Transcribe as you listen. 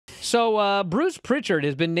So Bruce Prichard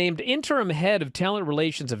has been named interim head of talent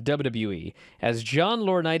relations of WWE as John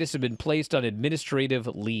Laurinaitis has been placed on administrative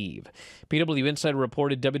leave. PW Insider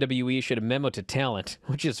reported WWE issued a memo to talent,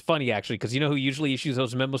 which is funny actually, because you know who usually issues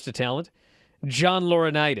those memos to talent? John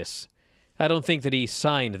Laurinaitis. I don't think that he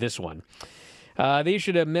signed this one. They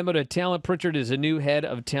issued a memo to talent. Prichard is a new head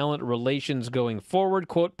of talent relations going forward.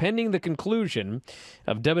 Quote, pending the conclusion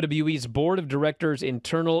of WWE's Board of Directors'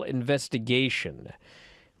 internal investigation.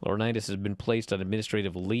 Laurinaitis has been placed on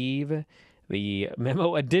administrative leave. The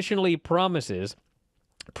memo additionally promises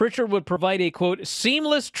Prichard would provide a, quote,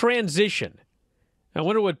 seamless transition. I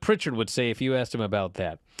wonder what Prichard would say if you asked him about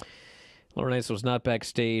that. Laurinaitis was not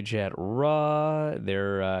backstage at Raw.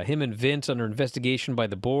 Him and Vince under investigation by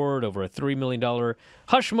the board over a $3 million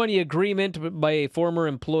hush money agreement by a former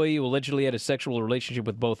employee who allegedly had a sexual relationship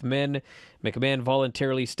with both men. McMahon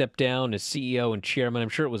voluntarily stepped down as CEO and chairman. I'm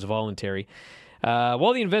sure it was voluntary.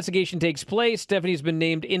 While the investigation takes place, Stephanie's been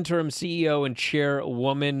named interim CEO and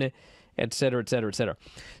chairwoman, et cetera, et cetera, et cetera.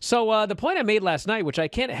 So the point I made last night, which I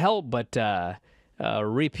can't help but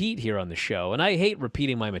repeat here on the show, and I hate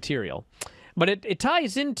repeating my material, but it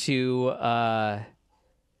ties into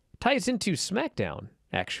SmackDown,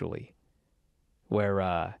 actually,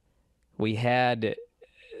 where we had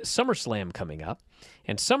SummerSlam coming up.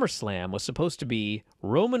 And SummerSlam was supposed to be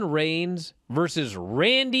Roman Reigns versus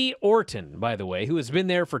Randy Orton, by the way, who has been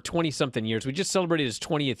there for 20-something years. We just celebrated his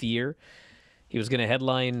 20th year. He was going to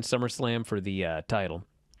headline SummerSlam for the title.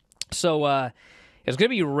 So it's going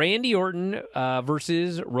to be Randy Orton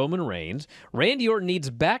versus Roman Reigns. Randy Orton needs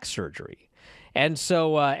back surgery. And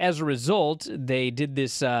so as a result, they did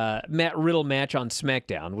this Matt Riddle match on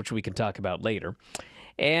SmackDown, which we can talk about later.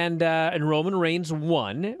 And Roman Reigns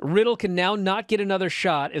won. Riddle can now not get another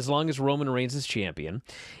shot as long as Roman Reigns is champion.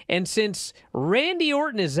 And since Randy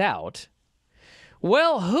Orton is out,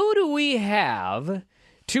 well, who do we have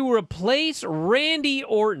to replace Randy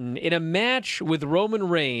Orton in a match with Roman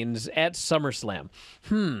Reigns at SummerSlam?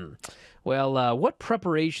 Well, what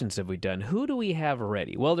preparations have we done? Who do we have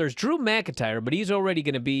ready? Well, there's Drew McIntyre, but he's already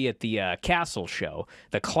going to be at the Castle show,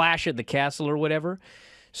 the Clash at the Castle or whatever.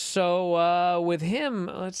 So with him,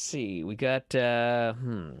 let's see. We got, goddamn,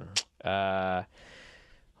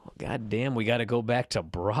 we got to go back to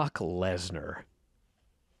Brock Lesnar.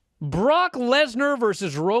 Brock Lesnar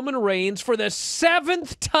versus Roman Reigns for the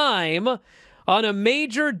 7th time on a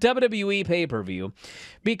major WWE pay-per-view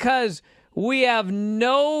because we have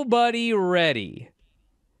nobody ready.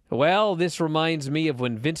 Well, this reminds me of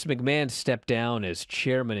when Vince McMahon stepped down as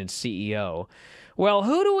chairman and CEO. Well,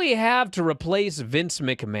 who do we have to replace Vince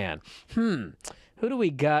McMahon? Who do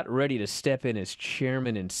we got ready to step in as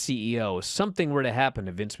chairman and CEO? If something were to happen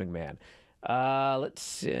to Vince McMahon. Let's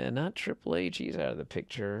see, not Triple H, he's out of the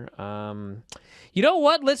picture. You know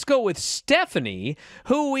what? Let's go with Stephanie,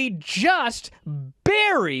 who we just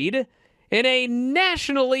buried in a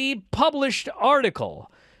nationally published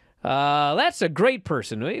article. That's a great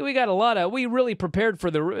person. We got a lot of, we really prepared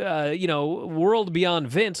for the, world beyond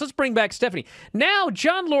Vince. Let's bring back Stephanie. Now,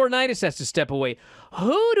 John Laurinaitis has to step away.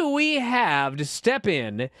 Who do we have to step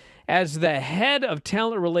in as the head of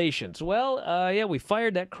talent relations? Well, we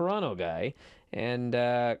fired that Carano guy. And,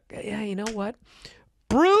 you know what?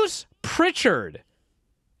 Bruce Prichard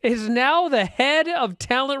is now the head of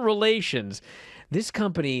talent relations. This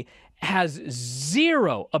company has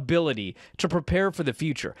zero ability to prepare for the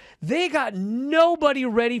future. They got nobody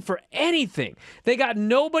ready for anything. They got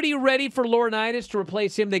nobody ready for Laurinaitis to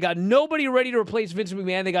replace him. They got nobody ready to replace Vince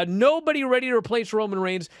McMahon. They got nobody ready to replace Roman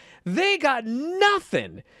Reigns. They got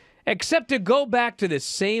nothing except to go back to this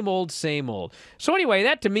same old, same old. So anyway,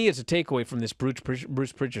 that to me is a takeaway from this Bruce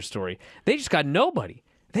Prichard story. They just got nobody.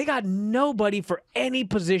 They got nobody for any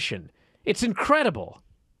position. It's incredible.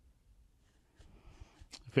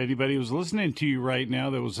 If anybody was listening to you right now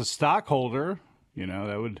that was a stockholder,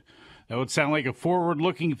 that would sound like a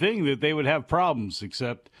forward-looking thing that they would have problems,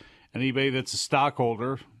 except anybody that's a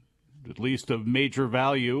stockholder, at least of major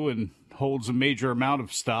value and holds a major amount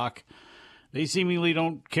of stock, they seemingly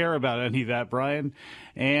don't care about any of that, Brian.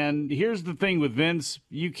 And here's the thing with Vince,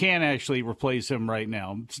 you can't actually replace him right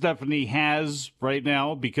now. Stephanie has right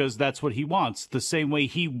now because that's what he wants, the same way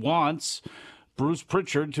he wants Bruce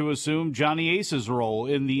Prichard to assume Johnny Ace's role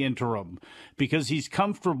in the interim because he's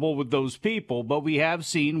comfortable with those people. But we have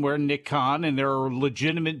seen where Nick Khan, and there are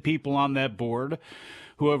legitimate people on that board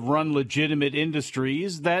who have run legitimate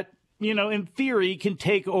industries that, in theory can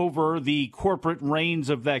take over the corporate reins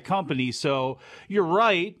of that company. So you're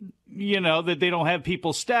right, that they don't have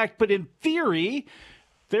people stacked, but in theory,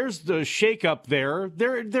 there's the shakeup there.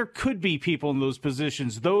 There could be people in those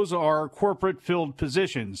positions. Those are corporate-filled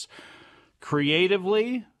positions.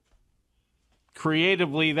 Creatively,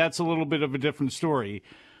 that's a little bit of a different story.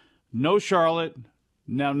 No Charlotte,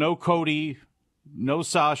 now no Cody, no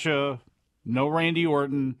Sasha, no Randy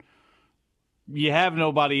Orton. You have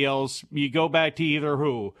nobody else. You go back to either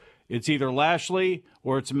who. It's either Lashley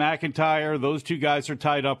or it's McIntyre. Those two guys are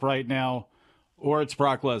tied up right now. Or it's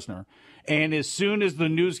Brock Lesnar. And as soon as the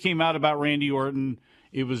news came out about Randy Orton,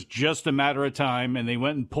 it was just a matter of time. And they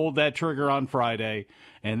went and pulled that trigger on Friday.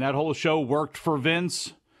 And that whole show worked for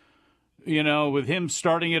Vince, you know, with him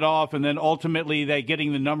starting it off. And then ultimately that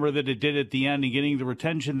getting the number that it did at the end and getting the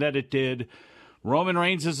retention that it did. Roman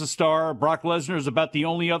Reigns is a star. Brock Lesnar is about the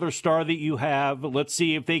only other star that you have. Let's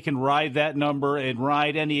see if they can ride that number and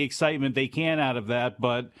ride any excitement they can out of that.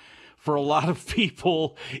 But for a lot of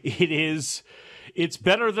people, it's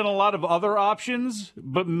better than a lot of other options.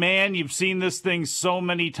 But man, you've seen this thing so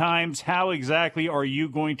many times. How exactly are you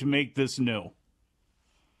going to make this new?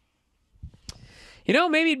 You know,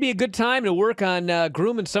 maybe it'd be a good time to work on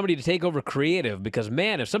grooming somebody to take over creative, because,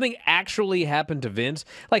 man, if something actually happened to Vince,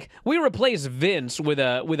 like, we replace Vince with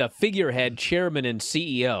a figurehead chairman and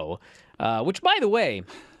CEO, which, by the way,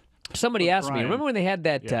 somebody asked me, remember when they had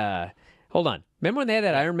that, hold on, remember when they had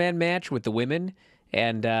that Iron Man match with the women?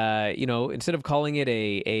 And, you know, instead of calling it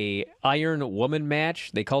a Iron Woman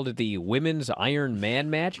match, they called it the Women's Iron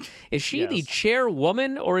Man match. Is she the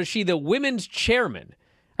chairwoman, or is she the women's chairman?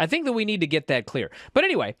 I think that we need to get that clear. But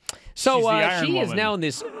anyway, so she is now in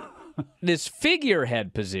this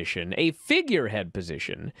figurehead position,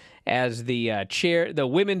 as the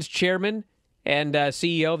women's chairman and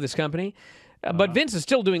CEO of this company. But Vince is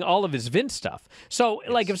still doing all of his Vince stuff. So,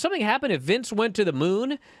 like, if something happened, if Vince went to the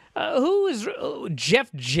moon, who is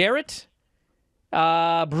Jeff Jarrett?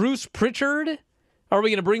 Bruce Prichard? Are we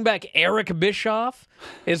going to bring back Eric Bischoff?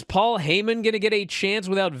 Is Paul Heyman going to get a chance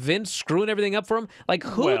without Vince screwing everything up for him? Like,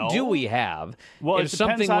 who do we have if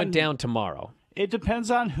something went down tomorrow? It depends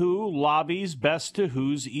on who lobbies best to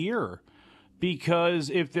whose ear. Because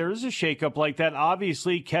if there's a shakeup like that,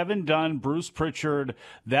 obviously Kevin Dunn, Bruce Prichard,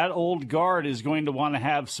 that old guard is going to want to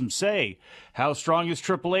have some say. How strong is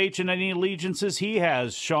Triple H and any allegiances he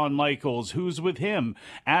has? Shawn Michaels, who's with him?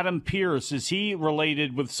 Adam Pearce, is he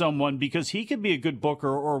related with someone? Because he could be a good booker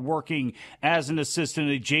or working as an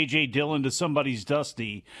assistant at J.J. Dillon to somebody's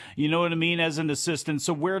Dusty. You know what I mean? As an assistant.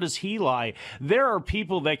 So where does he lie? There are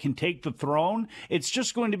people that can take the throne. It's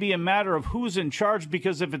just going to be a matter of who's in charge,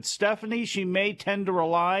 because if it's Stephanie, she may tend to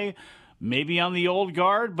rely maybe on the old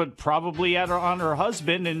guard, but probably on her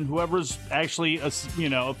husband, and whoever's actually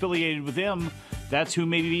affiliated with him, that's who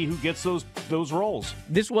gets those roles.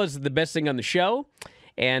 This was the best thing on the show,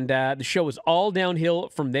 and the show is all downhill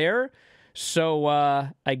from there. So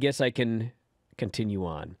I guess I can continue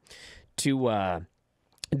on to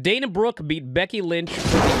Dana Brooke beat Becky Lynch.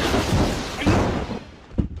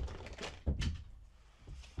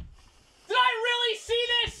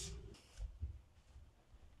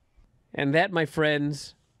 And that, my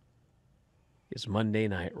friends, is Monday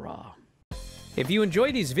Night Raw. If you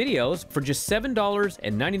enjoy these videos, for just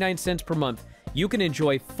 $7.99 per month, you can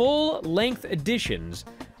enjoy full-length editions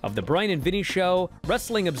of The Bryan and Vinny Show,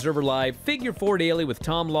 Wrestling Observer Live, Figure 4 Daily with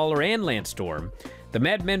Tom Lawler and Lance Storm, the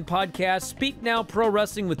Mad Men Podcast, Speak Now Pro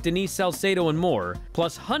Wrestling with Denise Salcedo, and more,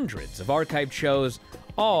 plus hundreds of archived shows,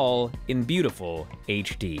 all in beautiful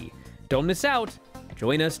HD. Don't miss out.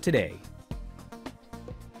 Join us today.